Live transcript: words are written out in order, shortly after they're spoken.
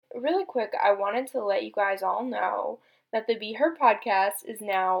really quick, I wanted to let you guys all know that the Be Her podcast is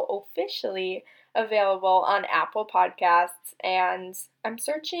now officially available on Apple Podcasts, and I'm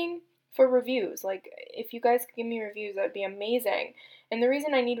searching for reviews. Like, if you guys could give me reviews, that would be amazing. And the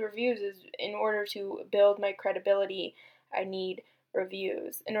reason I need reviews is in order to build my credibility, I need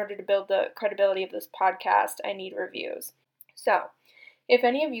reviews. In order to build the credibility of this podcast, I need reviews. So, if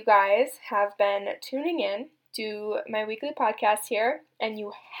any of you guys have been tuning in to my weekly podcast here and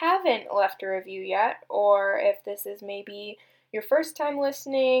you haven't left a review yet, or if this is maybe your first time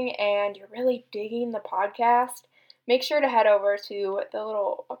listening and you're really digging the podcast, make sure to head over to the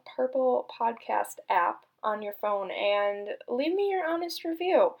little purple podcast app on your phone and leave me your honest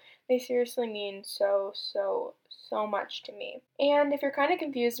review. They seriously mean so much to me. And if you're kind of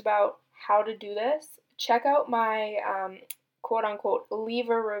confused about how to do this, check out my quote-unquote leave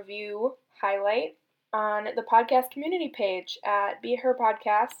a review highlight on the podcast community page at Be Her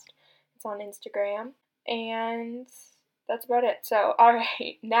Podcast. It's on Instagram, and that's about it. So,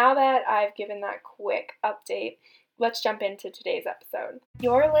 alright, now that I've given that quick update, let's jump into today's episode.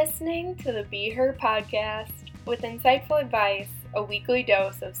 You're listening to the Be Her Podcast with insightful advice, a weekly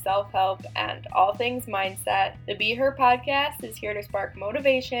dose of self-help, and all things mindset. The Be Her Podcast is here to spark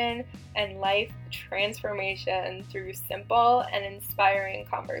motivation and life transformation through simple and inspiring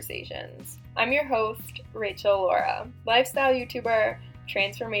conversations. I'm your host, Rachel Laura, lifestyle YouTuber,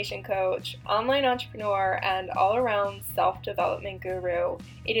 transformation coach, online entrepreneur, and all-around self-development guru.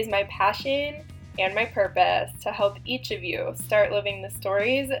 It is my passion and my purpose to help each of you start living the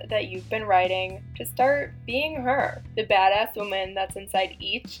stories that you've been writing, to start being her, the badass woman that's inside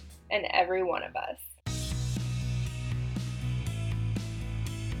each and every one of us.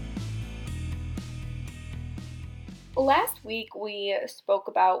 Last week we spoke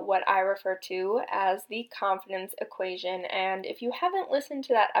about what I refer to as the confidence equation, and if you haven't listened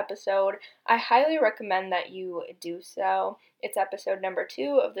to that episode, I highly recommend that you do so. It's episode number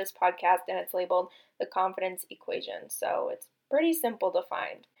 2 of this podcast, and it's labeled the confidence equation, so it's pretty simple to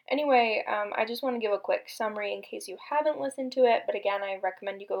find. Anyway, I just want to give a quick summary in case you haven't listened to it, but again, I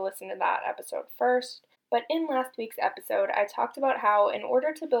recommend you go listen to that episode first. But in last week's episode, I talked about how in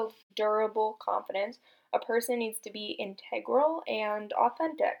order to build durable confidence, a person needs to be integral and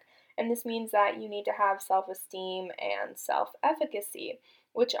authentic. And this means that you need to have self-esteem and self-efficacy,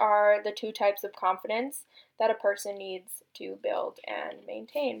 which are the 2 types of confidence that a person needs to build and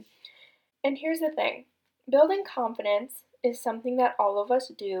maintain. And here's the thing. Building confidence is something that all of us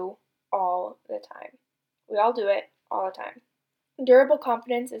do all the time. We all do it all the time. Durable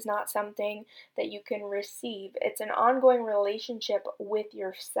confidence is not something that you can receive. It's an ongoing relationship with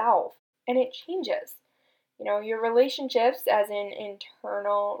yourself, and it changes. You know, your relationships, as in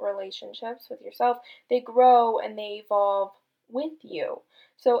internal relationships with yourself, they grow and they evolve with you.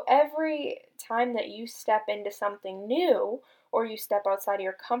 So every time that you step into something new, or you step outside of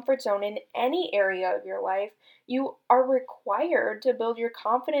your comfort zone in any area of your life, you are required to build your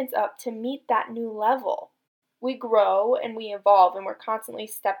confidence up to meet that new level. We grow and we evolve, and we're constantly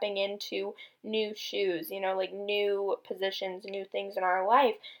stepping into new shoes, like new positions, new things in our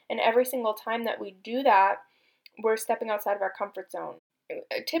life. And every single time that we do that, we're stepping outside of our comfort zone.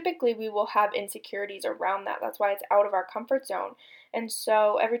 Typically, we will have insecurities around that. That's why it's out of our comfort zone. And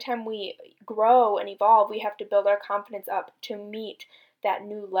so every time we grow and evolve, we have to build our confidence up to meet that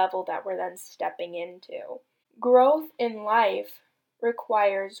new level that we're then stepping into. Growth in life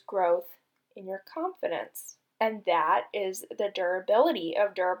requires growth in your confidence. And that is the durability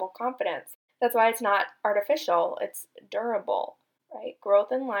of durable confidence. That's why it's not artificial, it's durable, right?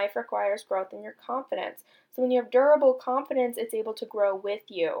 Growth in life requires growth in your confidence. So when you have durable confidence, it's able to grow with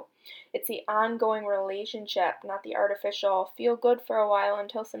you. It's the ongoing relationship, not the artificial, feel good for a while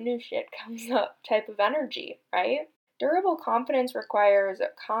until some new shit comes up type of energy, right? Durable confidence requires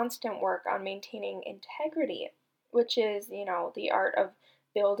constant work on maintaining integrity, which is, the art of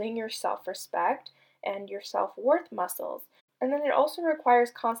building your self-respect and your self-worth muscles. And then it also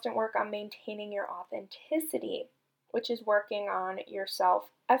requires constant work on maintaining your authenticity, which is working on your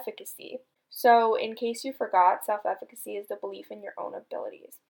self-efficacy. So in case you forgot, self-efficacy is the belief in your own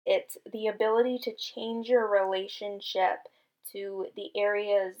abilities. It's the ability to change your relationship to the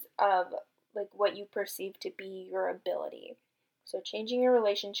areas of what you perceive to be your ability. So changing your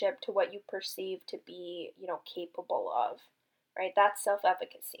relationship to what you perceive to be, capable of, right? That's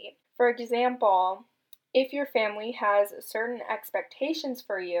self-efficacy. For example, if your family has certain expectations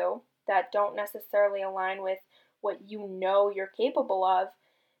for you that don't necessarily align with what you're capable of,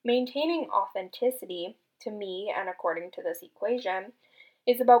 maintaining authenticity, to me, and according to this equation,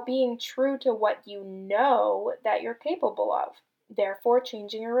 is about being true to what you know that you're capable of, therefore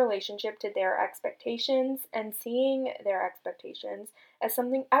changing your relationship to their expectations and seeing their expectations as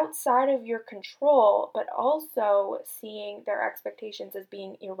something outside of your control, but also seeing their expectations as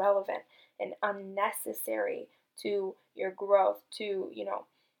being irrelevant and unnecessary to your growth, to,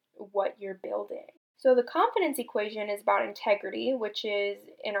 what you're building. So the confidence equation is about integrity, which is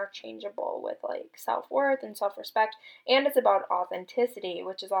interchangeable with like self-worth and self-respect, and it's about authenticity,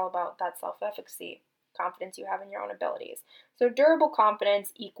 which is all about that self-efficacy, confidence you have in your own abilities. So durable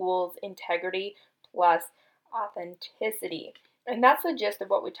confidence equals integrity plus authenticity. And that's the gist of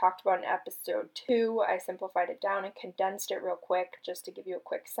what we talked about in episode 2. I simplified it down and condensed it real quick just to give you a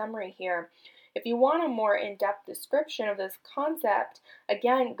quick summary here. If you want a more in-depth description of this concept,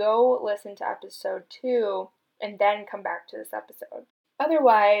 again, go listen to episode 2 and then come back to this episode.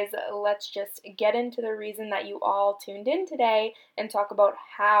 Otherwise, let's just get into the reason that you all tuned in today and talk about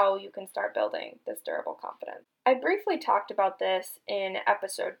how you can start building this durable confidence. I briefly talked about this in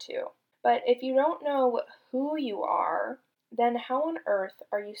episode 2, but if you don't know who you are, then how on earth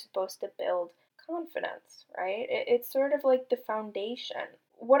are you supposed to build confidence, right? It's sort of like the foundation.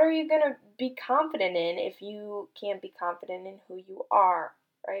 What are you going to be confident in if you can't be confident in who you are,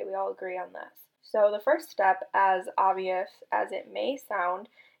 right? We all agree on this. So the first step, as obvious as it may sound,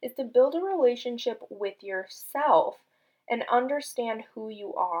 is to build a relationship with yourself and understand who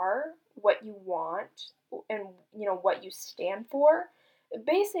you are, what you want, and what you stand for.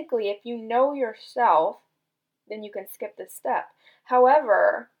 Basically, if you know yourself, then you can skip this step.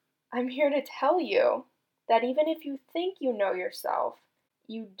 However, I'm here to tell you that even if you think you know yourself,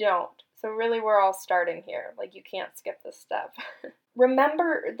 you don't. So really, we're all starting here. Like, you can't skip this step.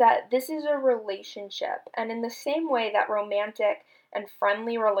 Remember that this is a relationship, and in the same way that romantic and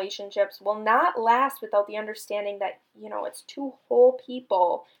friendly relationships will not last without the understanding that, it's two whole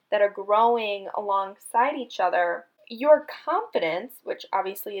people that are growing alongside each other, your confidence, which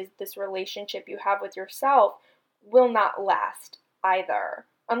obviously is this relationship you have with yourself, will not last either,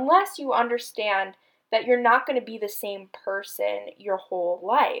 unless you understand that you're not going to be the same person your whole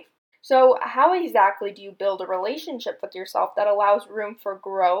life. So how exactly do you build a relationship with yourself that allows room for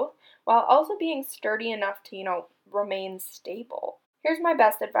growth while also being sturdy enough to, remain stable? Here's my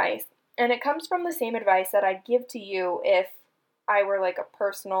best advice, and it comes from the same advice that I'd give to you if I were like a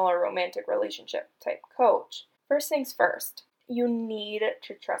personal or romantic relationship type coach. First things first, you need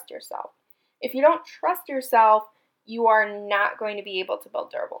to trust yourself. If you don't trust yourself, you are not going to be able to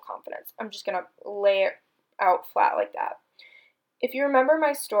build durable confidence. I'm just going to lay it out flat like that. If you remember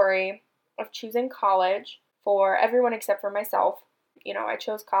my story of choosing college for everyone except for myself, I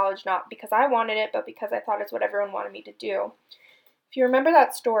chose college not because I wanted it, but because I thought it's what everyone wanted me to do. If you remember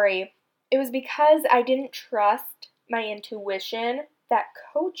that story, it was because I didn't trust my intuition that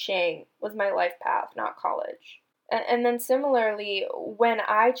coaching was my life path, not college. And then similarly, when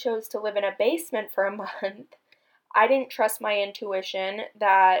I chose to live in a basement for a month, I didn't trust my intuition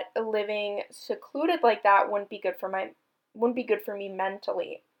that living secluded like that wouldn't be good for me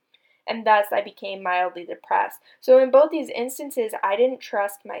mentally. And thus I became mildly depressed. So in both these instances, I didn't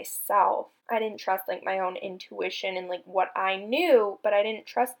trust myself. I didn't trust like my own intuition and like what I knew, but I didn't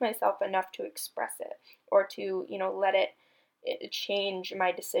trust myself enough to express it or to, let it change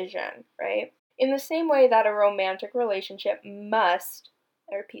my decision, right? In the same way that a romantic relationship must,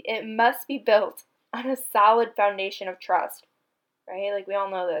 I repeat, it must be built on a solid foundation of trust, right? Like we all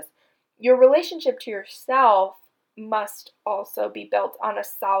know this. Your relationship to yourself must also be built on a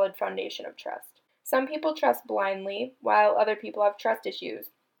solid foundation of trust. Some people trust blindly, while other people have trust issues.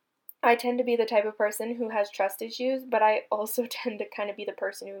 I tend to be the type of person who has trust issues, but I also tend to kind of be the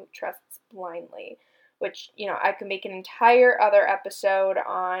person who trusts blindly, which, I could make an entire other episode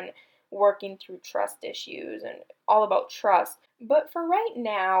on working through trust issues and all about trust. But for right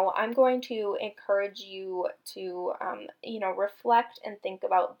now, I'm going to encourage you to, reflect and think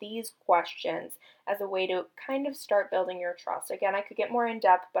about these questions as a way to kind of start building your trust. Again, I could get more in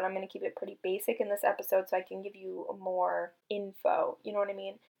depth, but I'm going to keep it pretty basic in this episode so I can give you more info. You know what I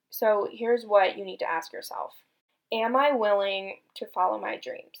mean? So here's what you need to ask yourself. Am I willing to follow my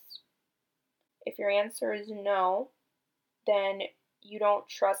dreams? If your answer is no, then you don't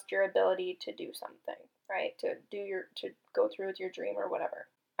trust your ability to do something, right? To go through with your dream or whatever.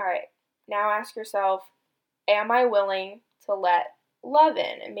 All right. Now ask yourself, am I willing to let love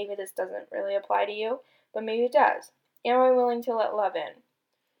in? And maybe this doesn't really apply to you, but maybe it does. Am I willing to let love in?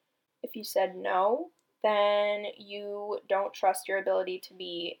 If you said no, then you don't trust your ability to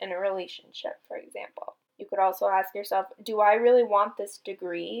be in a relationship, for example. You could also ask yourself, do I really want this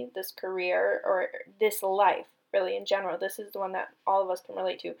degree, this career, or this life, really in general? This is the one that all of us can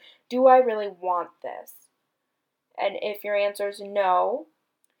relate to. Do I really want this? And if your answer is no,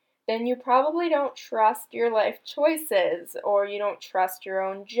 then you probably don't trust your life choices, or you don't trust your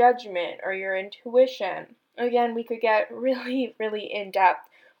own judgment or your intuition. Again, we could get really, really in depth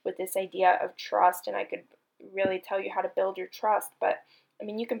with this idea of trust, and I could really tell you how to build your trust, but I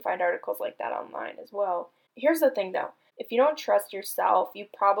mean, you can find articles like that online as well. Here's the thing though, if you don't trust yourself, you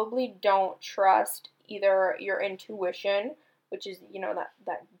probably don't trust either your intuition, which is,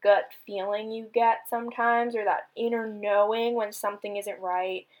 that gut feeling you get sometimes, or that inner knowing when something isn't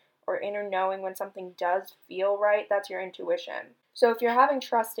right, or inner knowing when something does feel right. That's your intuition. So if you're having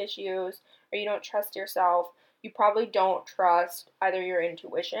trust issues, or you don't trust yourself, you probably don't trust either your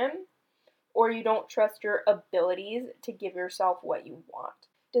intuition, or you don't trust your abilities to give yourself what you want.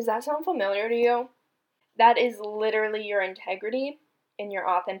 Does that sound familiar to you? That is literally your integrity and your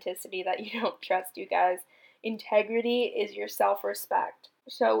authenticity that you don't trust, you guys. Integrity is your self-respect.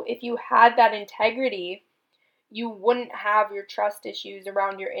 So if you had that integrity, you wouldn't have your trust issues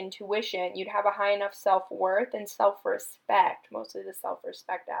around your intuition. You'd have a high enough self-worth and self-respect, mostly the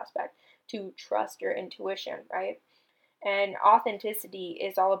self-respect aspect, to trust your intuition, right? And authenticity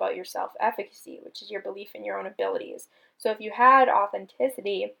is all about your self-efficacy, which is your belief in your own abilities. So if you had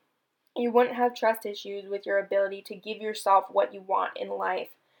authenticity, you wouldn't have trust issues with your ability to give yourself what you want in life.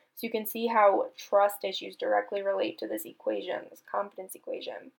 So you can see how trust issues directly relate to this equation, this confidence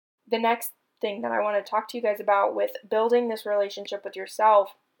equation. The next thing that I want to talk to you guys about with building this relationship with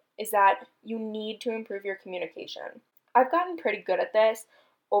yourself is that you need to improve your communication. I've gotten pretty good at this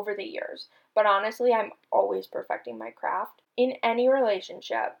over the years, but honestly, I'm always perfecting my craft. In any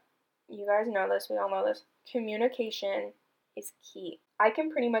relationship, you guys know this, we all know this, communication is key. I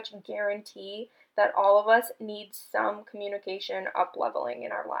can pretty much guarantee that all of us need some communication up-leveling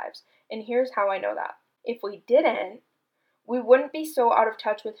in our lives. And here's how I know that. If we didn't, we wouldn't be so out of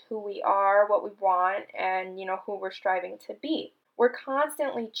touch with who we are, what we want, and who we're striving to be. We're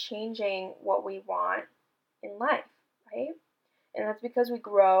constantly changing what we want in life, right? And that's because we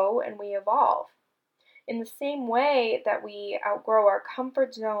grow and we evolve. In the same way that we outgrow our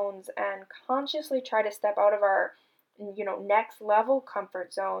comfort zones and consciously try to step out of our next level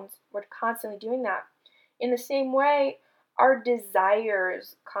comfort zones, we're constantly doing that. In the same way, our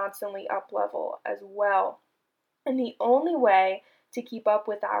desires constantly up level as well. And the only way to keep up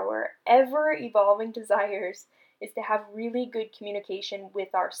with our ever evolving desires is to have really good communication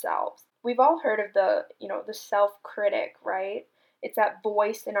with ourselves. We've all heard of the self-critic, right? It's that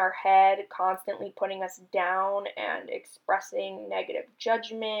voice in our head constantly putting us down and expressing negative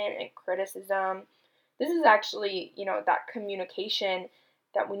judgment and criticism. This is actually, that communication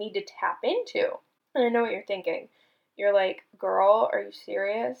that we need to tap into. And I know what you're thinking. You're like, girl, are you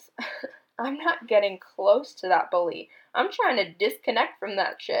serious? I'm not getting close to that bully. I'm trying to disconnect from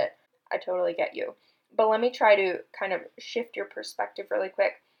that shit. I totally get you. But let me try to kind of shift your perspective really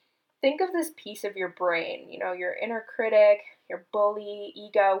quick. Think of this piece of your brain, your inner critic, your bully,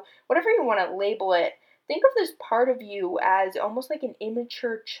 ego, whatever you want to label it. Think of this part of you as almost like an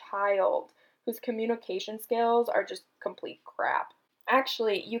immature child whose communication skills are just complete crap.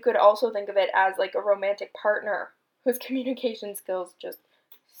 Actually, you could also think of it as like a romantic partner whose communication skills just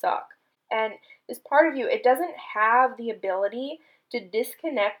suck. And this part of you, it doesn't have the ability to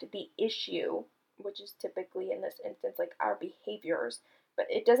disconnect the issue, which is typically in this instance like our behaviors, but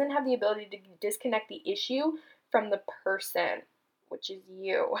it doesn't have the ability to disconnect the issue from the person, which is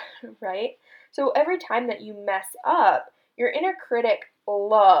you, right? So every time that you mess up, your inner critic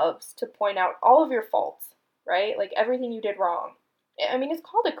loves to point out all of your faults, right? Like everything you did wrong. I mean, it's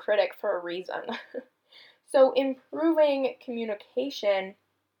called a critic for a reason. So improving communication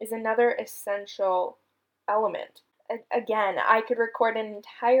is another essential element. Again, I could record an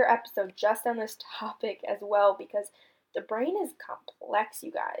entire episode just on this topic as well, because the brain is complex,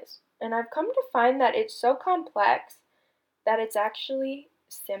 you guys. And I've come to find that it's so complex that it's actually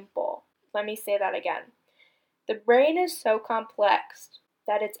simple. Let me say that again. The brain is so complex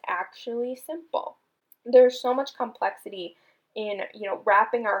that it's actually simple. There's so much complexity in,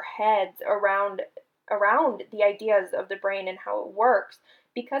 wrapping our heads around the ideas of the brain and how it works,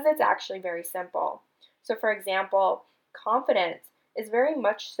 because it's actually very simple. So for example, confidence is very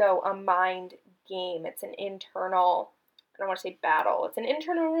much so a mind game. It's an internal, I don't want to say battle, it's an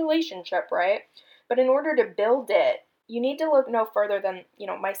internal relationship, right? But in order to build it, you need to look no further than,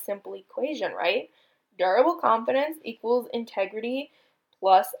 my simple equation, right? Durable confidence equals integrity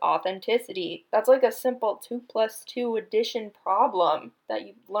plus authenticity. That's like a simple 2 plus 2 addition problem that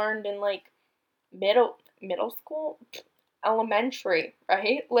you learned in like middle school, elementary,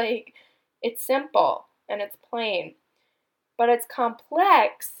 right? Like, it's simple and it's plain, but it's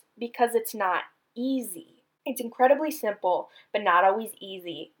complex because it's not easy. It's incredibly simple, but not always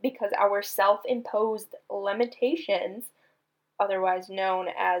easy because our self-imposed limitations, otherwise known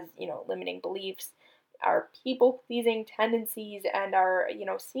as, limiting beliefs, our people-pleasing tendencies, and our,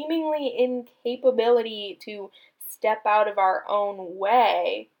 seemingly incapability to step out of our own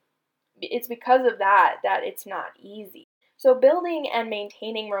way, it's because of that it's not easy. So building and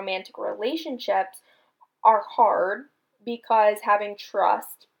maintaining romantic relationships are hard because having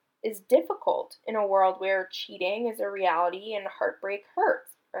trust is difficult in a world where cheating is a reality and heartbreak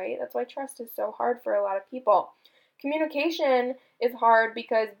hurts, right? That's why trust is so hard for a lot of people. Communication is hard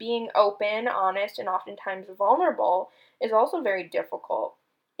because being open, honest, and oftentimes vulnerable is also very difficult.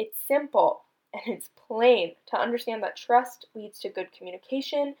 It's simple and it's plain to understand that trust leads to good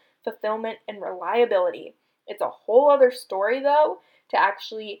communication, fulfillment, and reliability. It's a whole other story, though, to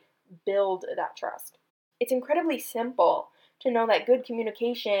actually build that trust. It's incredibly simple to know that good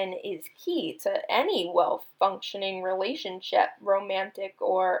communication is key to any well-functioning relationship, romantic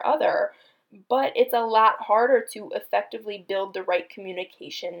or other, but it's a lot harder to effectively build the right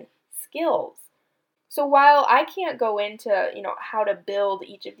communication skills. So while I can't go into, how to build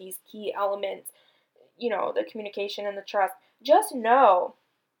each of these key elements, the communication and the trust, just know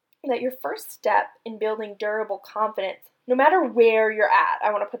that your first step in building durable confidence, no matter where you're at,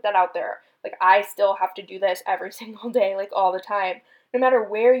 I want to put that out there. Like, I still have to do this every single day, like all the time. No matter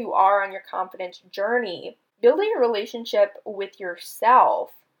where you are on your confidence journey, building a relationship with yourself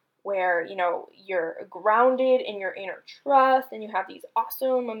where, you're grounded in your inner trust and you have these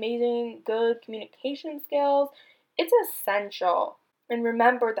awesome, amazing, good communication skills, it's essential. And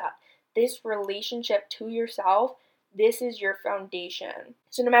remember that this relationship to yourself, this is your foundation.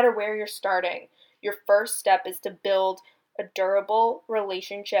 So no matter where you're starting, your first step is to build a durable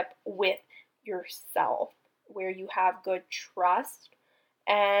relationship with yourself where you have good trust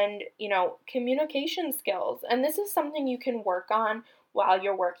and, communication skills. And this is something you can work on while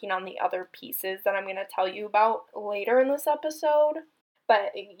you're working on the other pieces that I'm going to tell you about later in this episode.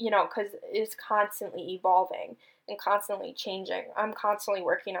 But, because it's constantly evolving and constantly changing. I'm constantly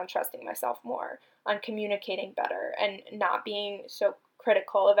working on trusting myself more, on communicating better, and not being so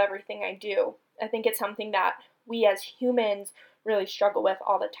critical of everything I do. I think it's something that we as humans really struggle with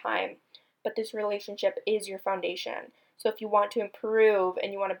all the time. But this relationship is your foundation. So if you want to improve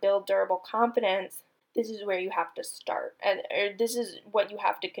and you want to build durable confidence, this is where you have to start. And this is what you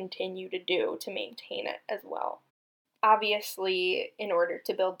have to continue to do to maintain it as well. Obviously, in order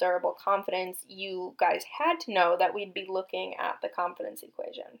to build durable confidence, you guys had to know that we'd be looking at the confidence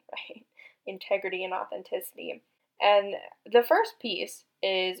equation, right? Integrity and authenticity. And the first piece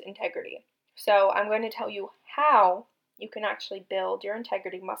is integrity. So I'm going to tell you how you can actually build your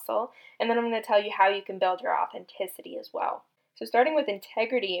integrity muscle, and then I'm going to tell you how you can build your authenticity as well. So starting with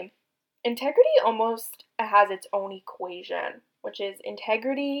integrity almost has its own equation, which is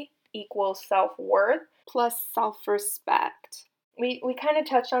integrity equals self-worth plus self-respect. We kind of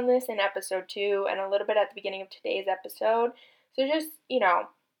touched on this in episode 2 and a little bit at the beginning of today's episode. So just,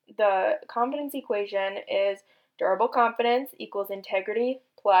 the confidence equation is durable confidence equals integrity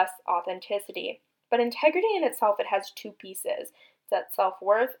plus authenticity. But integrity in itself, it has two pieces. It's that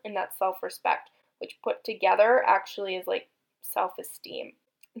self-worth and that self-respect, which put together actually is like self-esteem.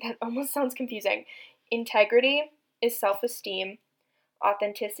 That almost sounds confusing. Integrity is self-esteem.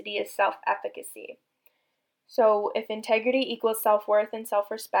 Authenticity is self-efficacy. So if integrity equals self-worth and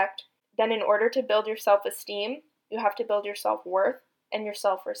self-respect, then in order to build your self-esteem, you have to build your self-worth and your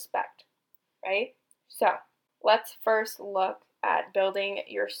self-respect, right? So let's first look at building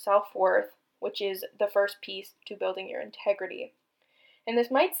your self-worth, which is the first piece to building your integrity. And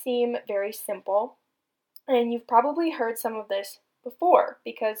this might seem very simple, and you've probably heard some of this before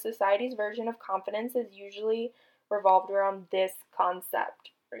because society's version of confidence is usually revolved around this concept,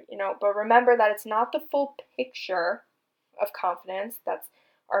 but remember that it's not the full picture of confidence. That's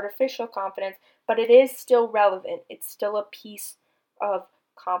artificial confidence, but it is still relevant. It's still a piece of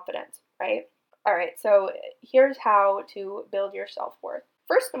confidence, right? All right, so here's how to build your self-worth.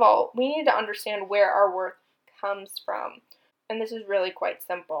 First of all, we need to understand where our worth comes from, and this is really quite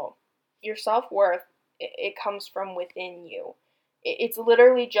simple. Your self-worth, it comes from within you. It's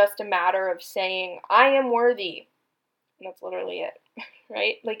literally just a matter of saying, I am worthy. And that's literally it,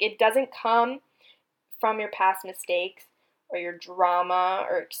 right? Like, it doesn't come from your past mistakes or your drama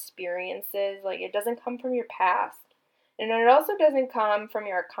or experiences. Like, it doesn't come from your past. And it also doesn't come from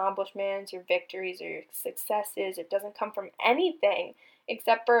your accomplishments, your victories, or your successes. It doesn't come from anything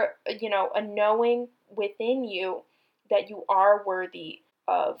except for, a knowing within you that you are worthy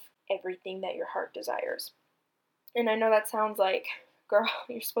of everything that your heart desires. And I know that sounds like girl,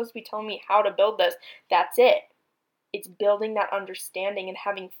 you're supposed to be telling me how to build this. That's it. It's building that understanding and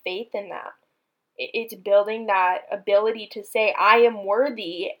having faith in that. It's building that ability to say, I am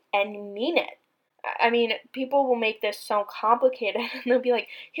worthy, and mean it. I mean, people will make this so complicated, and they'll be like,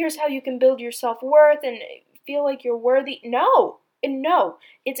 here's how you can build your self-worth and feel like you're worthy. No,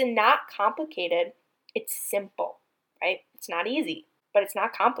 it's not complicated. It's simple, right? It's not easy, but it's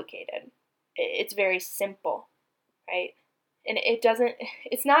not complicated. It's very simple, right? And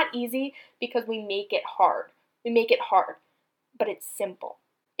it's not easy because we make it hard. We make it hard, but it's simple.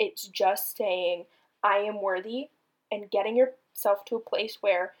 It's just saying, I am worthy, and getting yourself to a place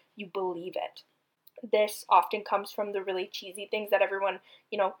where you believe it. This often comes from the really cheesy things that everyone,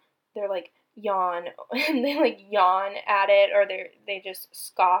 they're like, yawn, and they like yawn at it, or they just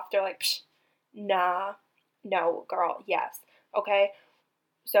scoff. They're like, psh, nah, no, girl, yes, okay?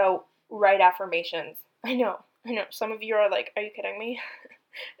 So write affirmations. I know. Some of you are like, are you kidding me?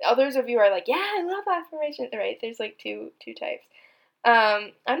 Others of you are like, yeah, I love affirmations, right? There's like two types.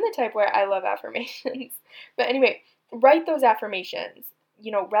 I'm the type where I love affirmations. But anyway, write those affirmations,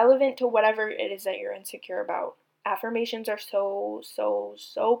 relevant to whatever it is that you're insecure about. Affirmations are so, so,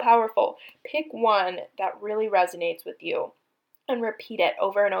 so powerful. Pick one that really resonates with you and repeat it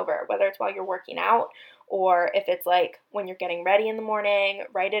over and over, whether it's while you're working out or if it's like when you're getting ready in the morning.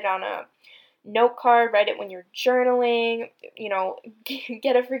 Write it on a note card, write it when you're journaling,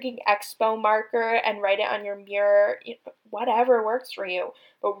 get a freaking expo marker and write it on your mirror, whatever works for you.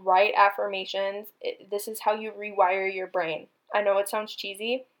 But write affirmations. This is how you rewire your brain. I know it sounds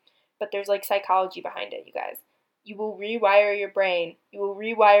cheesy, but there's like psychology behind it, you guys. You will rewire your brain. You will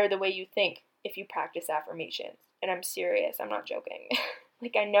rewire the way you think if you practice affirmations. And I'm serious. I'm not joking.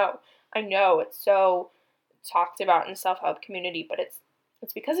 Like, I know it's so talked about in the self-help community, but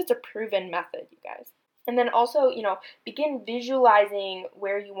it's because it's a proven method, you guys. And then also, begin visualizing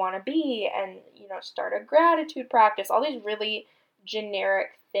where you want to be and, start a gratitude practice, all these really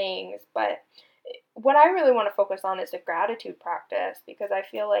generic things. But what I really want to focus on is the gratitude practice, because I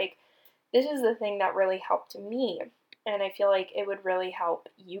feel like this is the thing that really helped me. And I feel like it would really help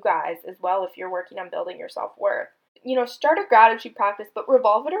you guys as well if you're working on building your self-worth. Start a gratitude practice, but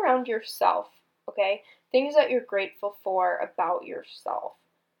revolve it around yourself, okay? Things that you're grateful for about yourself.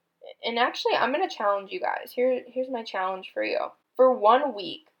 And actually, I'm going to challenge you guys. Here's my challenge for you. For 1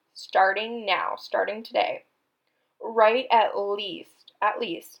 week, starting today, write at least,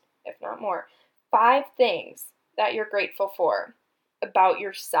 if not more, 5 things that you're grateful for about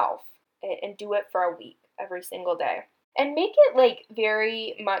yourself, and do it for a week, every single day. And make it like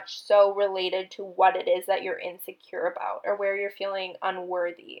very much so related to what it is that you're insecure about or where you're feeling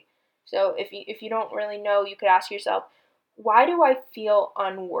unworthy. So if you don't really know, you could ask yourself, why do I feel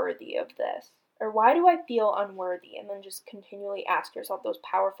unworthy of this? Or why do I feel unworthy? And then just continually ask yourself those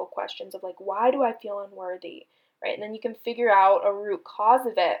powerful questions of like, why do I feel unworthy? Right? And then you can figure out a root cause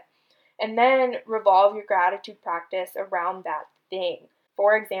of it. And then revolve your gratitude practice around that thing.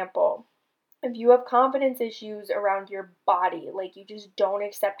 For example, if you have confidence issues around your body, like you just don't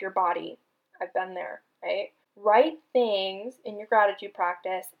accept your body, I've been there, right? Write things in your gratitude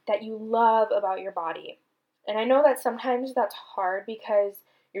practice that you love about your body. And I know that sometimes that's hard because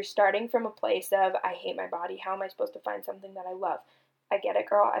you're starting from a place of, I hate my body. How am I supposed to find something that I love? I get it,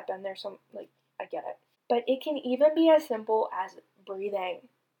 girl. I've been there. I get it. But it can even be as simple as breathing,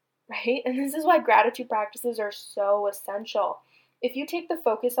 right? And this is why gratitude practices are so essential. If you take the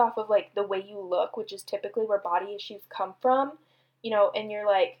focus off of like the way you look, which is typically where body issues come from, and you're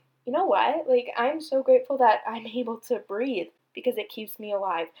like, you know what? Like, I'm so grateful that I'm able to breathe because it keeps me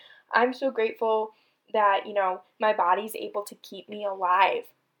alive. I'm so grateful that, my body's able to keep me alive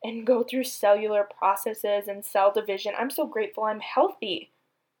and go through cellular processes and cell division. I'm so grateful I'm healthy,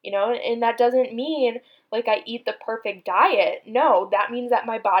 and that doesn't mean like I eat the perfect diet. No, that means that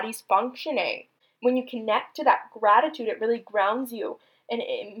my body's functioning. When you connect to that gratitude, it really grounds you and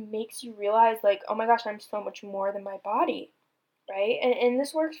it makes you realize like, oh my gosh, I'm so much more than my body, right? And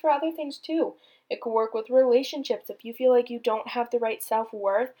this works for other things too. It could work with relationships. If you feel like you don't have the right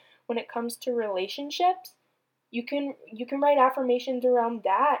self-worth when it comes to relationships, you can write affirmations around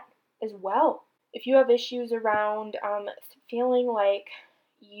that as well. If you have issues around feeling like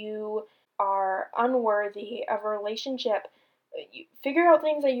you are unworthy of a relationship, you figure out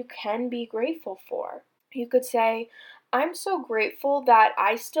things that you can be grateful for. You could say, I'm so grateful that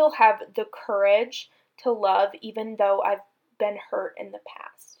I still have the courage to love even though I've been hurt in the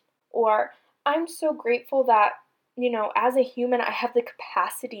past. Or I'm so grateful that, as a human, I have the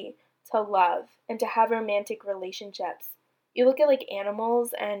capacity to love and to have romantic relationships. You look at like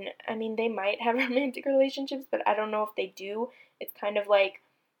animals, and I mean, they might have romantic relationships, but I don't know if they do. It's kind of like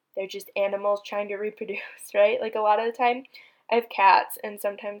they're just animals trying to reproduce, right? Like a lot of the time, I have cats, and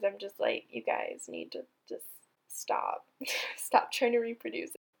sometimes I'm just like, you guys need to just stop. Stop trying to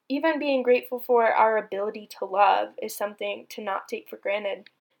reproduce. Even being grateful for our ability to love is something to not take for granted.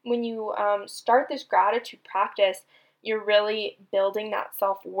 When you start this gratitude practice, you're really building that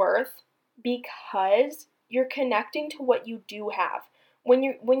self worth because you're connecting to what you do have. When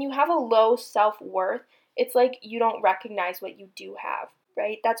you have a low self worth, it's like you don't recognize what you do have,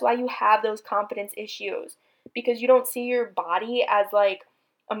 right? That's why you have those confidence issues, because you don't see your body as like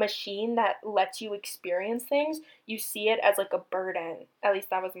a machine that lets you experience things. You see it as like a burden. At least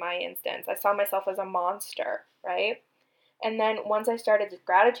that was my instance. I saw myself as a monster, right? And then once I started this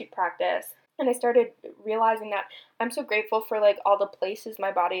gratitude practice and I started realizing that I'm so grateful for like all the places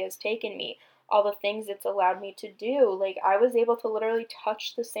my body has taken me, all the things it's allowed me to do. Like I was able to literally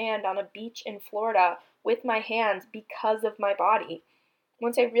touch the sand on a beach in Florida with my hands because of my body.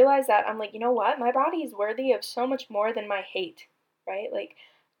 Once I realized that, I'm like, you know what? My body is worthy of so much more than my hate, right? Like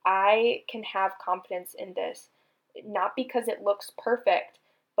I can have confidence in this, not because it looks perfect,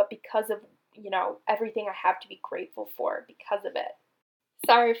 but because of, everything I have to be grateful for because of it.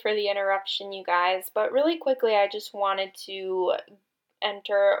 Sorry for the interruption, you guys, but really quickly, I just wanted to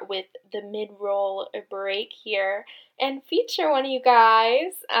enter with the mid-roll break here and feature one of you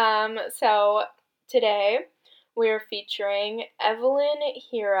guys. So today we're featuring Evelyn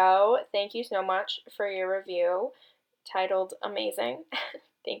Hero. Thank you so much for your review, titled Amazing.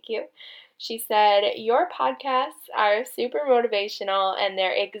 Thank you. She said, your podcasts are super motivational and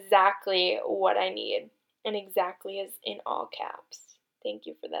they're exactly what I need. And exactly is in all caps. Thank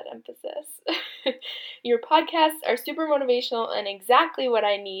you for that emphasis. Your podcasts are super motivational and exactly what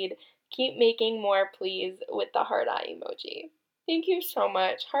I need. Keep making more, please, with the heart eye emoji. Thank you so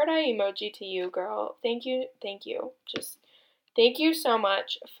much. Heart eye emoji to you, girl. Thank you. Thank you. Just thank you so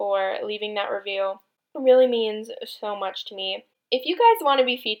much for leaving that review. It really means so much to me. If you guys want to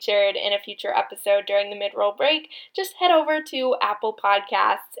be featured in a future episode during the mid-roll break, just head over to Apple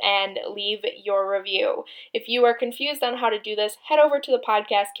Podcasts and leave your review. If you are confused on how to do this, head over to the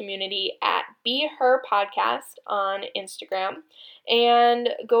podcast community at Be Her Podcast on Instagram and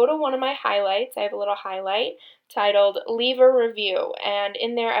go to one of my highlights. I have a little highlight titled Leave a Review, and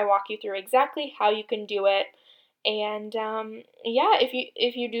in there I walk you through exactly how you can do it. And yeah,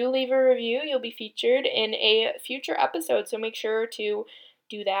 if you do leave a review, you'll be featured in a future episode. So make sure to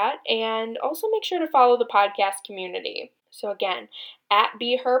do that, and also make sure to follow the podcast community. So again, at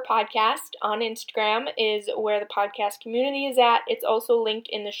Be Her Podcast on Instagram is where the podcast community is at. It's also linked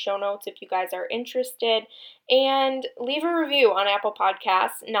in the show notes if you guys are interested. And leave a review on Apple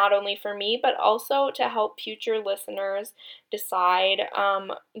Podcasts, not only for me, but also to help future listeners decide,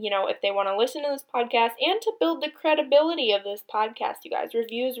 if they want to listen to this podcast and to build the credibility of this podcast, you guys.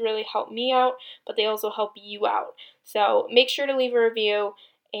 Reviews really help me out, but they also help you out. So make sure to leave a review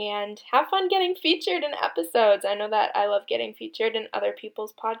and have fun getting featured in episodes. I know that I love getting featured in other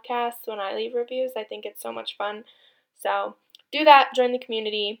people's podcasts when I leave reviews. I think it's so much fun. So do that, join the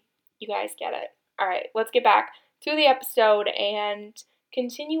community. You guys get it. All right, let's get back to the episode and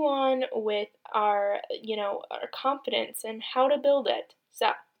continue on with our confidence and how to build it. So,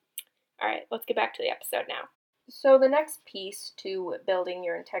 all right, let's get back to the episode now. So the next piece to building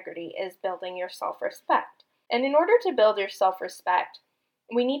your integrity is building your self-respect. And in order to build your self-respect,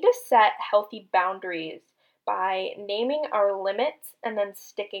 we need to set healthy boundaries by naming our limits and then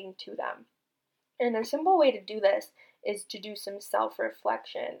sticking to them. And a simple way to do this is to do some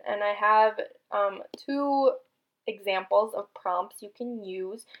self-reflection. And I have two examples of prompts you can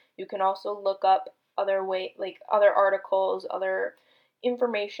use. You can also look up other articles, other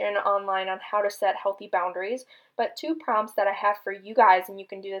information online on how to set healthy boundaries. But two prompts that I have for you guys, and you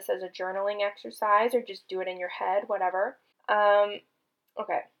can do this as a journaling exercise or just do it in your head, whatever.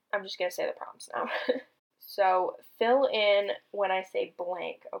 Okay, I'm just going to say the prompts now. So fill in when I say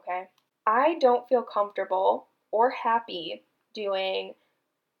blank, okay? I don't feel comfortable or happy doing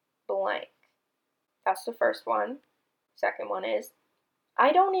blank. That's the first one. Second one is,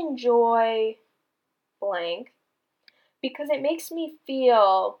 I don't enjoy blank because it makes me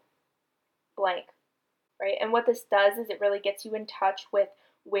feel blank, right? And what this does is it really gets you in touch with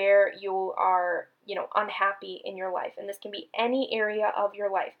where you are, unhappy in your life. And this can be any area of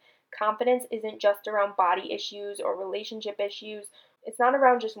your life. Confidence isn't just around body issues or relationship issues. It's not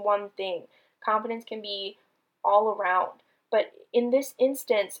around just one thing. Confidence can be all around. But in this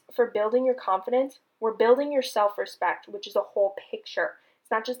instance, for building your confidence, we're building your self-respect, which is a whole picture.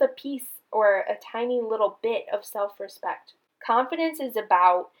 It's not just a piece or a tiny little bit of self-respect. Confidence is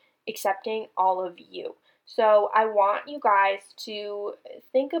about accepting all of you. So I want you guys to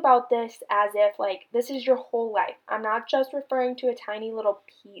think about this as if like this is your whole life. I'm not just referring to a tiny little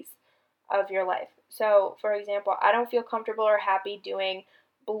piece of your life. So, for example, I don't feel comfortable or happy doing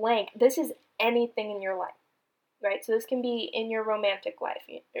blank. This is anything in your life, right? So this can be in your romantic life,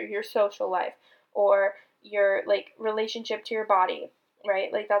 or your social life, or your like relationship to your body,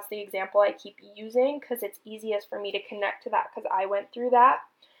 right? Like that's the example I keep using because it's easiest for me to connect to that because I went through that.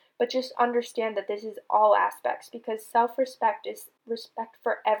 But just understand that this is all aspects because self-respect is respect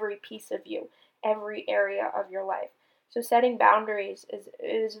for every piece of you, every area of your life. So setting boundaries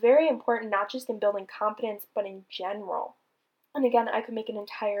is very important, not just in building confidence, but in general. And again, I could make an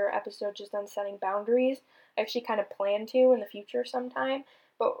entire episode just on setting boundaries. I actually kind of plan to in the future sometime.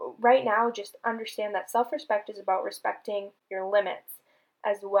 But right now, just understand that self-respect is about respecting your limits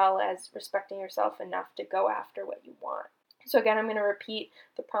as well as respecting yourself enough to go after what you want. So again, I'm going to repeat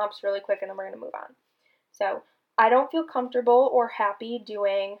the prompts really quick and then we're going to move on. So, I don't feel comfortable or happy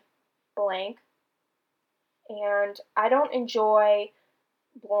doing blank, and I don't enjoy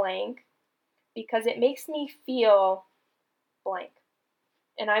blank because it makes me feel blank.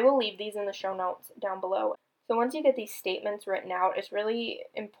 And I will leave these in the show notes down below. So once you get these statements written out, it's really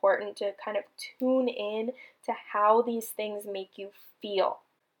important to kind of tune in to how these things make you feel.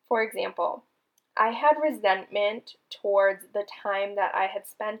 For example, I had resentment towards the time that I had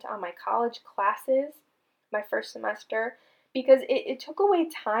spent on my college classes, my first semester, because it took away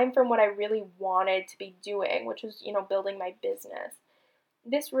time from what I really wanted to be doing, which was, building my business.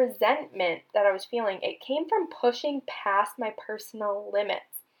 This resentment that I was feeling, it came from pushing past my personal limits.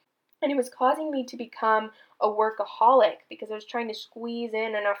 And it was causing me to become a workaholic because I was trying to squeeze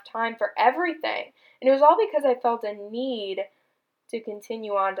in enough time for everything. And it was all because I felt a need to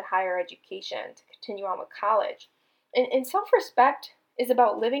continue on to higher education, to continue on with college. And self-respect is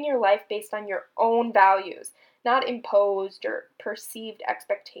about living your life based on your own values, not imposed or perceived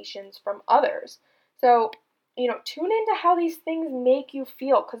expectations from others. So, tune into how these things make you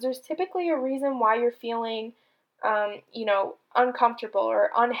feel because there's typically a reason why you're feeling, uncomfortable or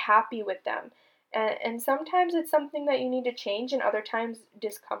unhappy with them. And sometimes it's something that you need to change, and other times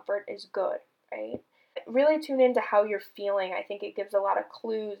discomfort is good, right? Really tune into how you're feeling. I think it gives a lot of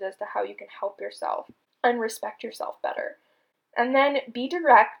clues as to how you can help yourself and respect yourself better. And then be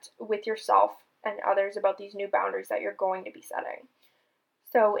direct with yourself and others about these new boundaries that you're going to be setting.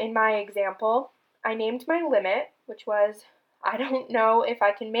 So in my example, I named my limit, which was I don't know if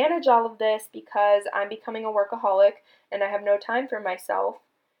I can manage all of this because I'm becoming a workaholic and I have no time for myself.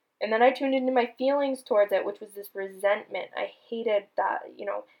 And then I tuned into my feelings towards it, which was this resentment. I hated that,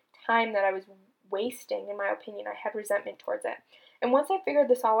 time that I was wasting, in my opinion. I had resentment towards it. And once I figured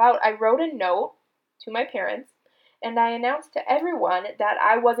this all out, I wrote a note to my parents and I announced to everyone that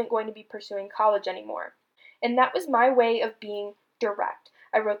I wasn't going to be pursuing college anymore. And that was my way of being direct.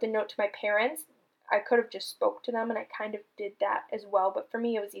 I wrote the note to my parents. I could have just spoke to them, and I kind of did that as well, but for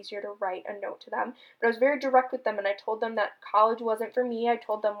me it was easier to write a note to them. But I was very direct with them, and I told them that college wasn't for me. I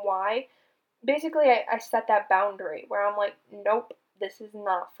told them why. Basically, I set that boundary where I'm like, nope, this is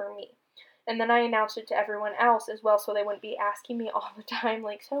not for me. And then I announced it to everyone else as well, so they wouldn't be asking me all the time,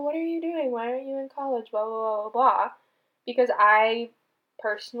 like, so what are you doing? Why aren't you in college? Blah, blah, blah, blah, blah. Because I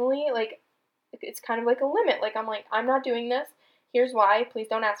personally, like, it's kind of like a limit. Like, I'm like, I'm not doing this. Here's why. Please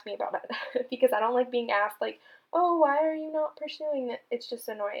don't ask me about it. Because I don't like being asked, like, oh, why are you not pursuing it? It's just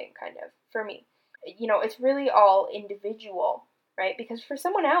annoying, kind of, for me. It's really all individual, right? Because for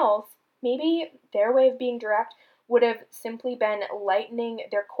someone else, maybe their way of being direct would have simply been lightening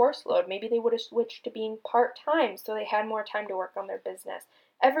their course load. Maybe they would have switched to being part-time so they had more time to work on their business.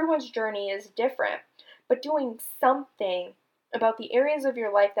 Everyone's journey is different, but doing something about the areas of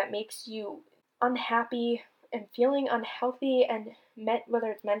your life that makes you unhappy and feeling unhealthy, and whether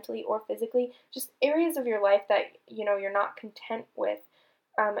it's mentally or physically, just areas of your life that you're not content with,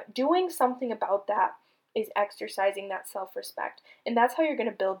 doing something about that is exercising that self-respect. And that's how you're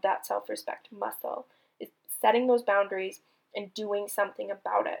going to build that self-respect muscle, is setting those boundaries and doing something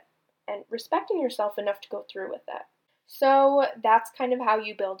about it and respecting yourself enough to go through with it. So that's kind of how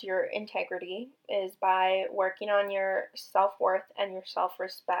you build your integrity, is by working on your self-worth and your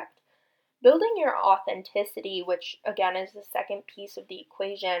self-respect. Building your authenticity, which again is the second piece of the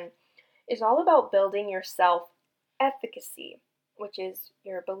equation, is all about building your self-efficacy, which is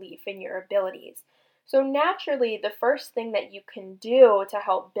your belief in your abilities. So naturally, the first thing that you can do to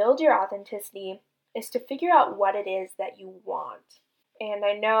help build your authenticity is to figure out what it is that you want. And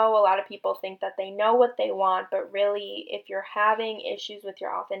I know a lot of people think that they know what they want, but really, if you're having issues with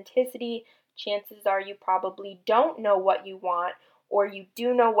your authenticity, chances are you probably don't know what you want, or you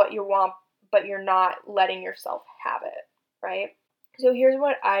do know what you want, but you're not letting yourself have it, right? So here's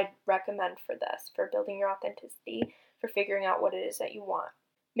what I'd recommend for this, for building your authenticity, for figuring out what it is that you want.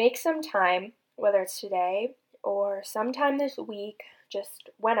 Make some time, whether it's today or sometime this week, just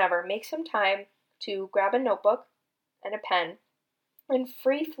whenever, make some time to grab a notebook and a pen and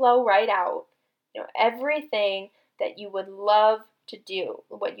free flow right out, everything that you would love to do,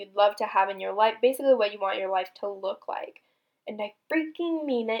 what you'd love to have in your life, basically what you want your life to look like. And I freaking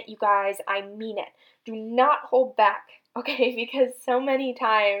mean it, you guys, I mean it. Do not hold back, okay? Because so many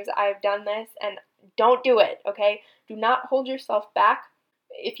times I've done this, and don't do it, okay? Do not hold yourself back.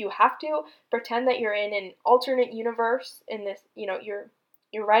 If you have to, pretend that you're in an alternate universe in this, you're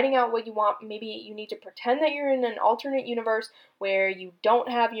writing out what you want. Maybe you need to pretend that you're in an alternate universe where you don't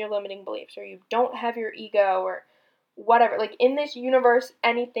have your limiting beliefs, or you don't have your ego, or whatever. Like, in this universe,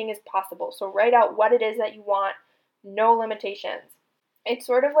 anything is possible. So write out what it is that you want, no limitations. It's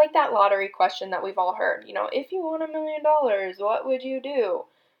sort of like that lottery question that we've all heard. If you won $1 million, what would you do?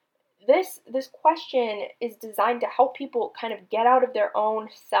 This question is designed to help people kind of get out of their own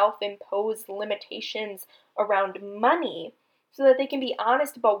self-imposed limitations around money, so that they can be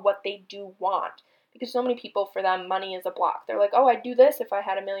honest about what they do want. Because so many people, for them, money is a block. They're like, oh, I'd do this if I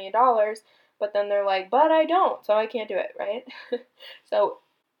had $1 million, but then they're like, but I don't, so I can't do it, right? So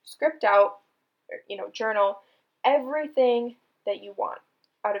script out, journal everything that you want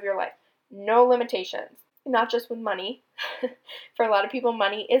out of your life. No limitations. Not just with money. For a lot of people,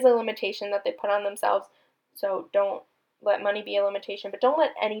 money is a limitation that they put on themselves. So don't let money be a limitation, but don't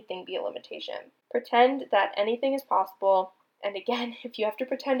let anything be a limitation. Pretend that anything is possible. And again, if you have to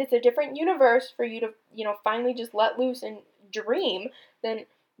pretend it's a different universe for you to, finally just let loose and dream, then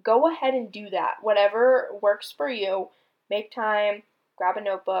go ahead and do that. Whatever works for you, make time, grab a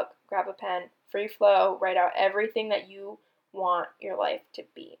notebook, grab a pen, free flow, write out everything that you want your life to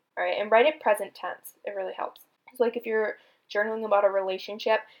be. All right, and write it present tense. It really helps. So like if you're journaling about a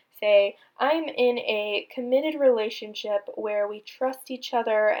relationship, say, I'm in a committed relationship where we trust each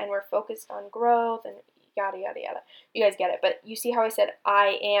other and we're focused on growth and yada, yada, yada. You guys get it. But you see how I said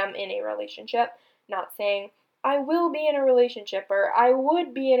I am in a relationship, not saying I will be in a relationship or I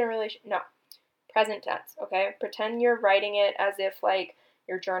would be in a relationship. No, present tense, okay? Pretend you're writing it as if like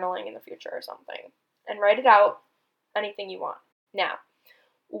you're journaling in the future or something. And write it out, anything you want. Now,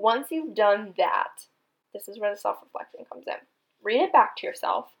 once you've done that, this is where the self-reflection comes in. Read it back to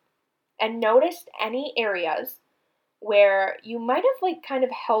yourself and notice any areas where you might have like kind of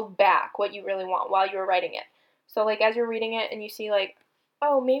held back what you really want while you were writing it. So like as you're reading it and you see like,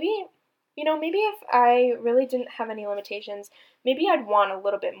 oh, maybe if I really didn't have any limitations, maybe I'd want a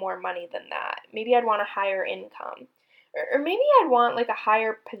little bit more money than that. Maybe I'd want a higher income. Or maybe I'd want like a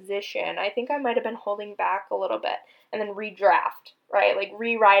higher position. I think I might have been holding back a little bit. And then redraft, right? Like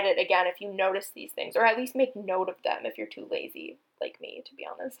rewrite it again if you notice these things. Or at least make note of them if you're too lazy, like me, to be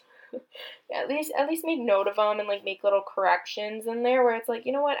honest. At least make note of them and like make little corrections in there where it's like,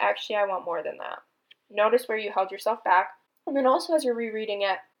 you know what, actually I want more than that. Notice where you held yourself back. And then also as you're rereading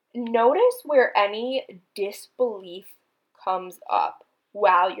it, notice where any disbelief comes up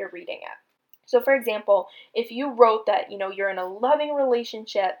while you're reading it. So for example, if you wrote that, you're in a loving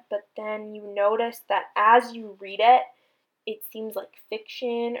relationship, but then you notice that as you read it, it seems like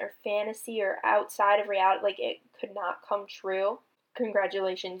fiction or fantasy or outside of reality, like it could not come true.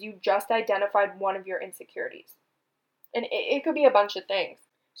 Congratulations, you just identified one of your insecurities. And it could be a bunch of things.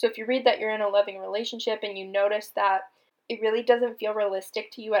 So if you read that you're in a loving relationship and you notice that it really doesn't feel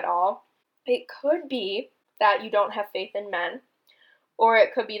realistic to you at all, it could be that you don't have faith in men. Or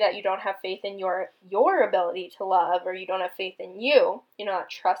it could be that you don't have faith in your ability to love, or you don't have faith in you, that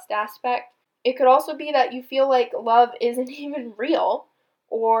trust aspect. It could also be that you feel like love isn't even real,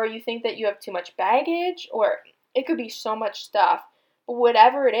 or you think that you have too much baggage, or it could be so much stuff. But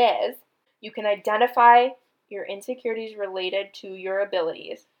whatever it is, you can identify your insecurities related to your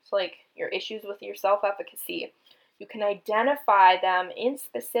abilities. So like your issues with your self-efficacy. You can identify them in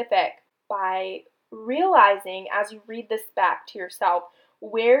specific by realizing as you read this back to yourself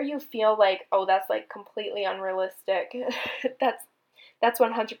where you feel like, oh, that's like completely unrealistic. that's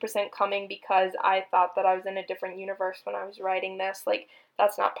 100% coming because I thought that I was in a different universe when I was writing this. Like,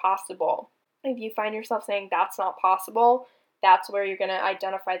 that's not possible. If you find yourself saying that's not possible, that's where you're going to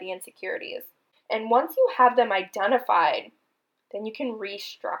identify the insecurities. And once you have them identified, then you can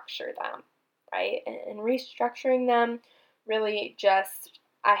restructure them, right? And restructuring them really just,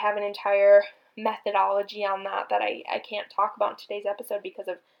 I have an entire methodology on that I can't talk about in today's episode because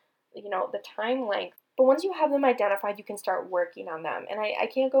of, the time length. But once you have them identified, you can start working on them. And I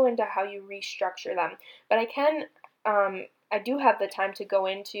can't go into how you restructure them, but I do have the time to go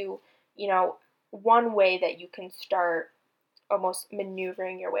into, one way that you can start almost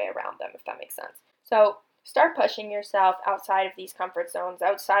maneuvering your way around them, if that makes sense. So start pushing yourself outside of these comfort zones,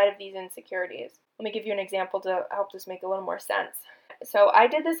 outside of these insecurities. Let me give you an example to help this make a little more sense. So I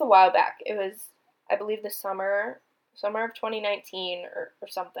did this a while back. It was, I believe, the summer of 2019 or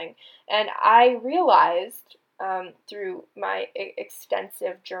something. And I realized through my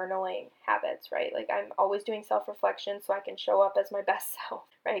extensive journaling habits, right? Like, I'm always doing self-reflection so I can show up as my best self,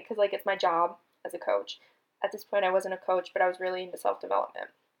 right? Because, like, it's my job as a coach. At this point, I wasn't a coach, but I was really into self-development.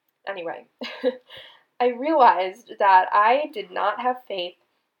 Anyway, I realized that I did not have faith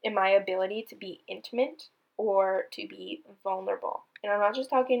in my ability to be intimate or to be vulnerable. And I'm not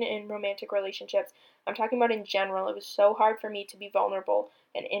just talking in romantic relationships. I'm talking about in general. It was so hard for me to be vulnerable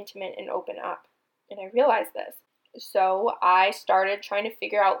and intimate and open up. And I realized this. So I started trying to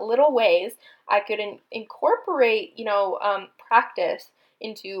figure out little ways I could incorporate, practice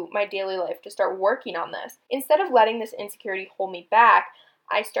into my daily life to start working on this. Instead of letting this insecurity hold me back,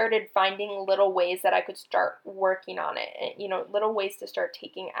 I started finding little ways that I could start working on it, and, little ways to start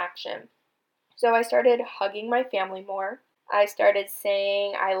taking action. So I started hugging my family more. I started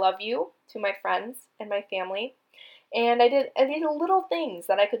saying I love you to my friends and my family. And I did little things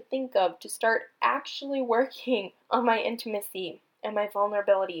that I could think of to start actually working on my intimacy and my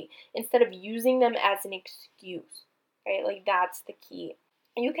vulnerability instead of using them as an excuse, right? Like, that's the key.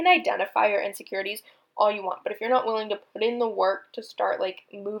 And you can identify your insecurities all you want, but if you're not willing to put in the work to start, like,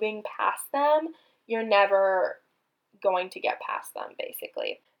 moving past them, you're never going to get past them,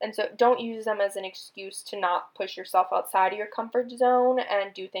 basically. And so don't use them as an excuse to not push yourself outside of your comfort zone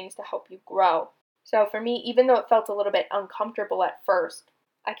and do things to help you grow. So for me, even though it felt a little bit uncomfortable at first,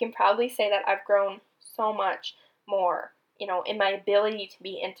 I can proudly say that I've grown so much more, in my ability to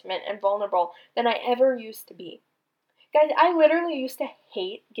be intimate and vulnerable than I ever used to be. Guys, I literally used to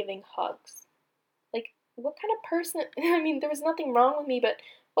hate giving hugs. Like, what kind of person? I mean, there was nothing wrong with me, but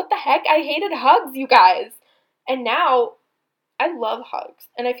what the heck? I hated hugs, you guys. And now I love hugs,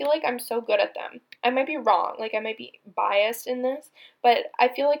 and I feel like I'm so good at them. I might be wrong, like, I might be biased in this, but I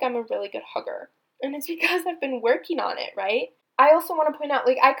feel like I'm a really good hugger. And it's because I've been working on it, right? I also want to point out,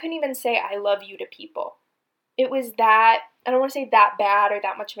 like, I couldn't even say I love you to people. It was that, I don't want to say that bad or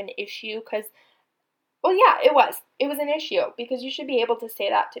that much of an issue, because, well, yeah, it was. It was an issue, because you should be able to say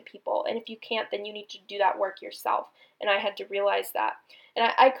that to people, and if you can't, then you need to do that work yourself. And I had to realize that.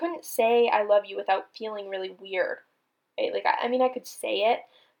 And I couldn't say I love you without feeling really weird, right? Like, I mean, I could say it,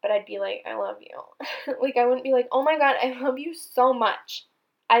 but I'd be like, I love you. Like, I wouldn't be like, oh my God, I love you so much.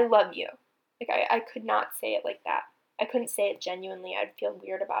 I love you. Like, I could not say it like that. I couldn't say it genuinely. I'd feel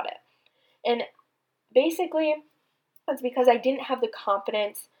weird about it. And basically, that's because I didn't have the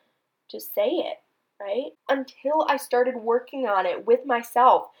confidence to say it, right? Until I started working on it with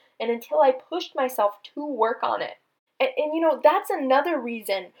myself and until I pushed myself to work on it. And that's another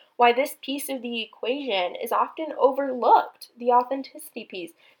reason why this piece of the equation is often overlooked, the authenticity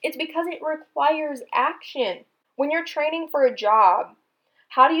piece. It's because it requires action. When you're training for a job,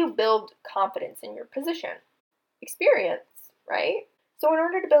 how do you build confidence in your position? Experience, right? So in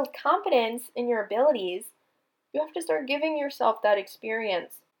order to build confidence in your abilities, you have to start giving yourself that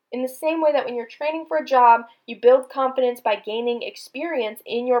experience. In the same way that when you're training for a job, you build confidence by gaining experience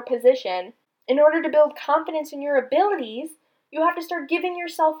in your position. In order to build confidence in your abilities, you have to start giving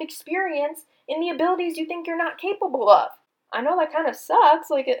yourself experience in the abilities you think you're not capable of. I know that kind of sucks,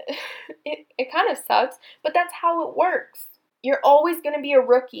 like it kind of sucks, but that's how it works. You're always going to be a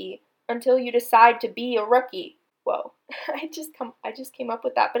rookie until you decide to be a rookie. Whoa, I just came up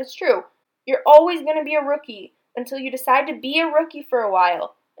with that, but it's true. You're always going to be a rookie until you decide to be a rookie for a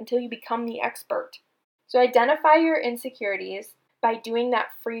while, until you become the expert. So identify your insecurities by doing that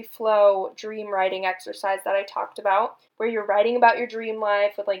free flow dream writing exercise that I talked about, where you're writing about your dream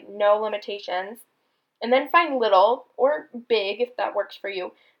life with, like, no limitations. And then find little or big, if that works for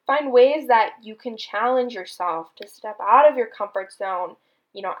you. Find ways that you can challenge yourself to step out of your comfort zone,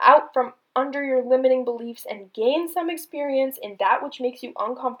 out from under your limiting beliefs and gain some experience in that which makes you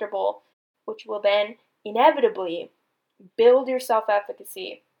uncomfortable, which will then inevitably build your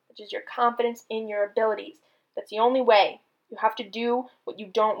self-efficacy, which is your confidence in your abilities. That's the only way. You have to do what you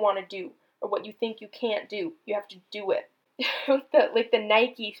don't want to do or what you think you can't do. You have to do it. Like the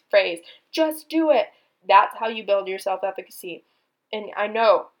Nike phrase, just do it. That's how you build your self-efficacy. And I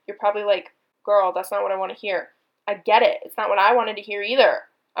know you're probably like, girl, that's not what I want to hear. I get it. It's not what I wanted to hear either.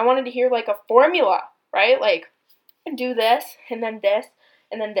 I wanted to hear like a formula, right? Like, do this, and then this,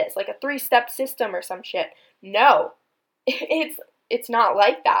 and then this, like a 3-step system or some shit. No, it's not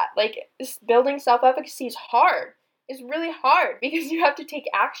like that. Like, building self-efficacy is hard. It's really hard because you have to take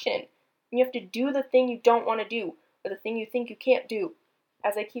action. And you have to do the thing you don't want to do, or the thing you think you can't do.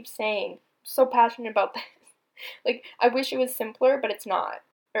 As I keep saying, I'm so passionate about this. Like, I wish it was simpler, but it's not.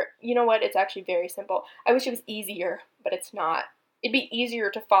 Or, you know what? It's actually very simple. I wish it was easier, but it's not. It'd be easier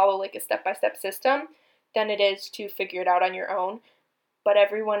to follow like a step-by-step system than it is to figure it out on your own. But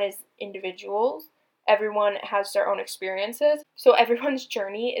everyone is individuals. Everyone has their own experiences. So everyone's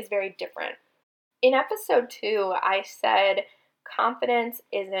journey is very different. In episode 2, I said confidence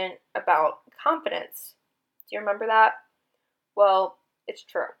isn't about confidence. Do you remember that? Well, it's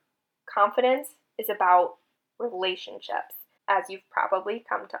true. Confidence is about relationships, as you've probably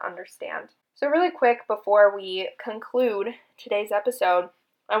come to understand. So really quick before we conclude today's episode,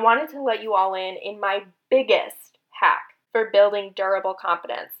 I wanted to let you all in my biggest hack for building durable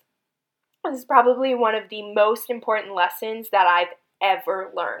confidence. This is probably one of the most important lessons that I've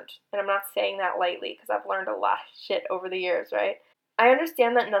ever learned. And I'm not saying that lightly because I've learned a lot of shit over the years, right? I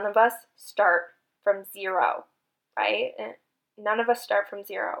understand that none of us start from zero, right? None of us start from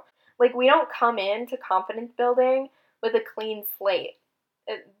zero. Like, we don't come into confidence building with a clean slate.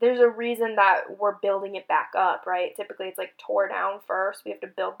 There's a reason that we're building it back up, right? Typically, it's like tore down first. We have to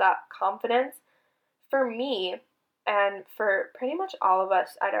build that confidence. For me, and for pretty much all of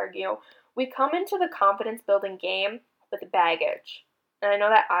us, I'd argue, we come into the confidence building game with baggage. And I know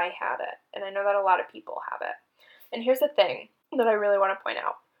that I had it, and I know that a lot of people have it. And here's the thing that I really want to point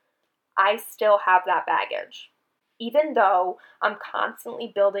out. I still have that baggage. Even though I'm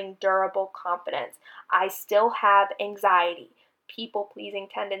constantly building durable confidence, I still have anxiety, people-pleasing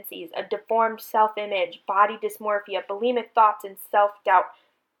tendencies, a deformed self-image, body dysmorphia, bulimic thoughts, and self-doubt.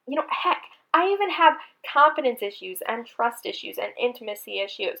 You know, heck, I even have confidence issues and trust issues and intimacy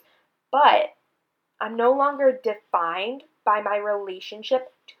issues. But I'm no longer defined by my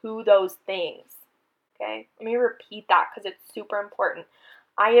relationship to those things. Okay? Let me repeat that because it's super important.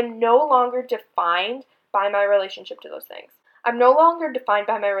 I am no longer defined by my relationship to those things. I'm no longer defined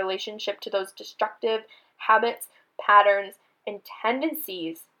by my relationship to those destructive habits, patterns, and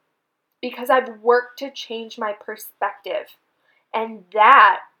tendencies because I've worked to change my perspective. And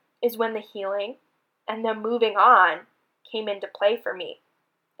that is when the healing and the moving on came into play for me.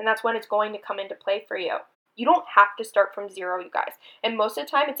 And that's when it's going to come into play for you. You don't have to start from zero, you guys. And most of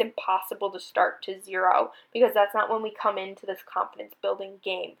the time, it's impossible to start to zero because that's not when we come into this confidence building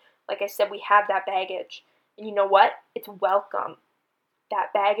game. Like I said, we have that baggage. And you know what? It's welcome.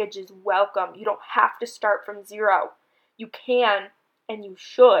 That baggage is welcome. You don't have to start from zero. You can and you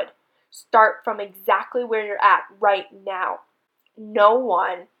should start from exactly where you're at right now. No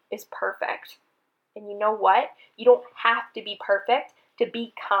one is perfect. And you know what? You don't have to be perfect to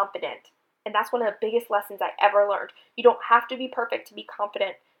be confident. And that's one of the biggest lessons I ever learned. You don't have to be perfect to be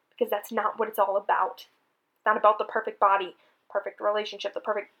confident because that's not what it's all about. It's not about the perfect body, perfect relationship, the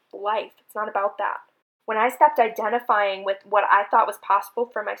perfect life. It's not about that. When I stopped identifying with what I thought was possible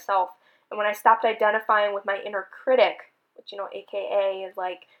for myself, and when I stopped identifying with my inner critic, which, AKA is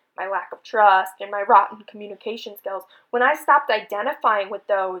like my lack of trust and my rotten communication skills, when I stopped identifying with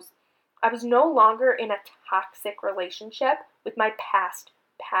those, I was no longer in a toxic relationship with my past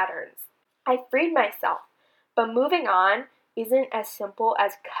patterns. I freed myself, but moving on isn't as simple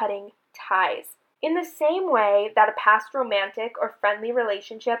as cutting ties. In the same way that a past romantic or friendly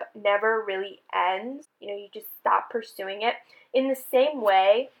relationship never really ends, you just stop pursuing it, in the same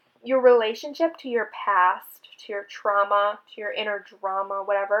way, your relationship to your past, to your trauma, to your inner drama,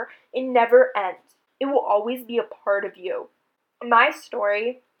 whatever, it never ends. It will always be a part of you. My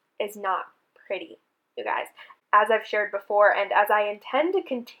story is not pretty, you guys. As I've shared before, and as I intend to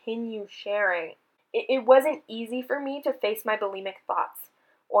continue sharing, it wasn't easy for me to face my bulimic thoughts,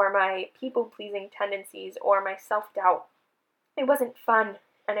 or my people-pleasing tendencies, or my self-doubt. It wasn't fun,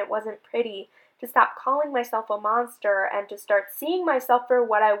 and it wasn't pretty to stop calling myself a monster and to start seeing myself for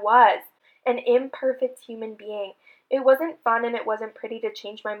what I was, an imperfect human being. It wasn't fun and it wasn't pretty to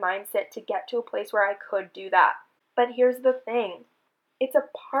change my mindset to get to a place where I could do that. But here's the thing. It's a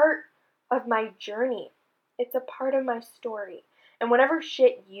part of my journey. It's a part of my story. And whatever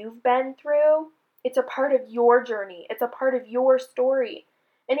shit you've been through, it's a part of your journey. It's a part of your story.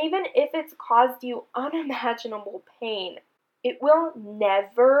 And even if it's caused you unimaginable pain, it will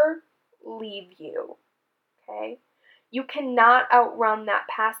never leave you, okay? You cannot outrun that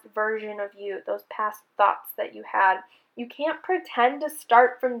past version of you, those past thoughts that you had. You can't pretend to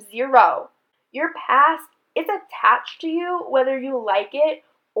start from zero. Your past is attached to you whether you like it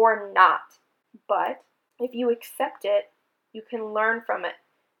or not. But if you accept it, you can learn from it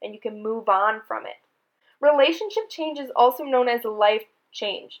and you can move on from it. Relationship change is also known as life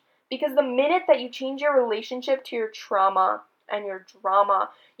change because the minute that you change your relationship to your trauma and your drama,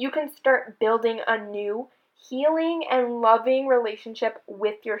 you can start building a new, healing and loving relationship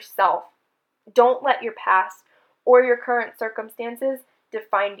with yourself. Don't let your past or your current circumstances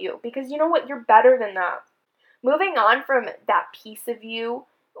define you because you know what? You're better than that. Moving on from that piece of you,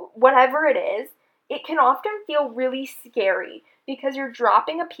 whatever it is, it can often feel really scary because you're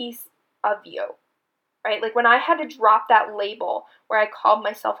dropping a piece of you, right? Like when I had to drop that label where I called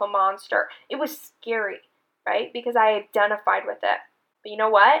myself a monster, it was scary, right? Because I identified with it. But you know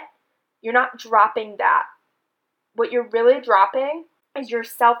what? You're not dropping that. What you're really dropping is your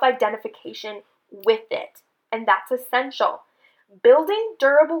self-identification with it. And that's essential. Building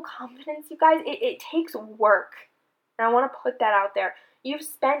durable confidence, you guys, it takes work. And I want to put that out there. You've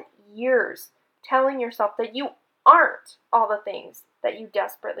spent years telling yourself that you aren't all the things that you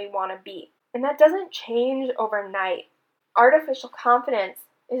desperately want to be. And that doesn't change overnight. Artificial confidence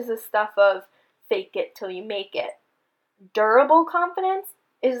is the stuff of fake it till you make it. Durable confidence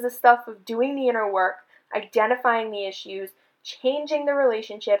is the stuff of doing the inner work, identifying the issues, changing the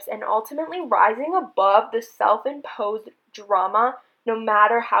relationships, and ultimately rising above the self-imposed drama, no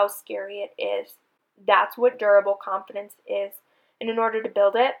matter how scary it is. That's what durable confidence is. And in order to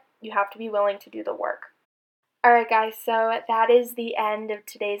build it, you have to be willing to do the work. Alright guys, so that is the end of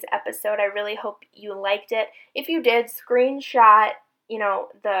today's episode. I really hope you liked it. If you did, screenshot,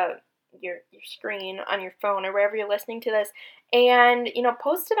 your screen on your phone or wherever you're listening to this, and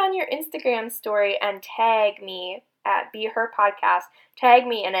post it on your Instagram story and tag me at Be Her Podcast. Tag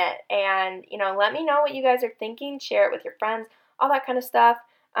me in it and let me know what you guys are thinking. Share it with your friends, all that kind of stuff.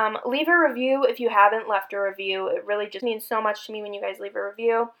 Leave a review if you haven't left a review. It really just means so much to me when you guys leave a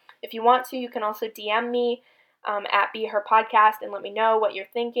review. If you want to, you can also DM me at Be Her Podcast and let me know what you're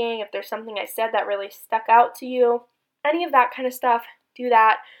thinking. If there's something I said that really stuck out to you, any of that kind of stuff, do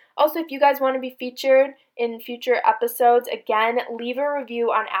that. Also, if you guys want to be featured in future episodes, again, leave a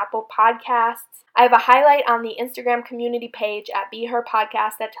review on Apple Podcasts. I have a highlight on the Instagram community page at Be Her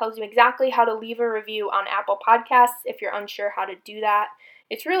Podcast that tells you exactly how to leave a review on Apple Podcasts if you're unsure how to do that.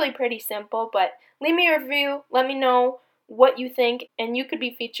 It's really pretty simple, but leave me a review, let me know what you think, and you could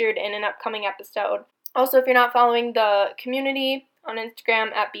be featured in an upcoming episode. Also, if you're not following the community on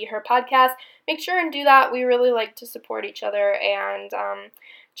Instagram at Be Her Podcast, make sure and do that. We really like to support each other and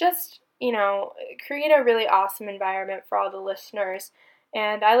just create a really awesome environment for all the listeners.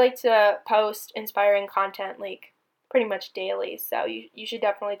 And I like to post inspiring content like pretty much daily, so you should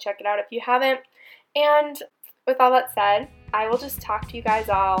definitely check it out if you haven't. And with all that said, I will just talk to you guys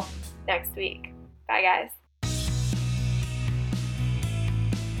all next week. Bye, guys.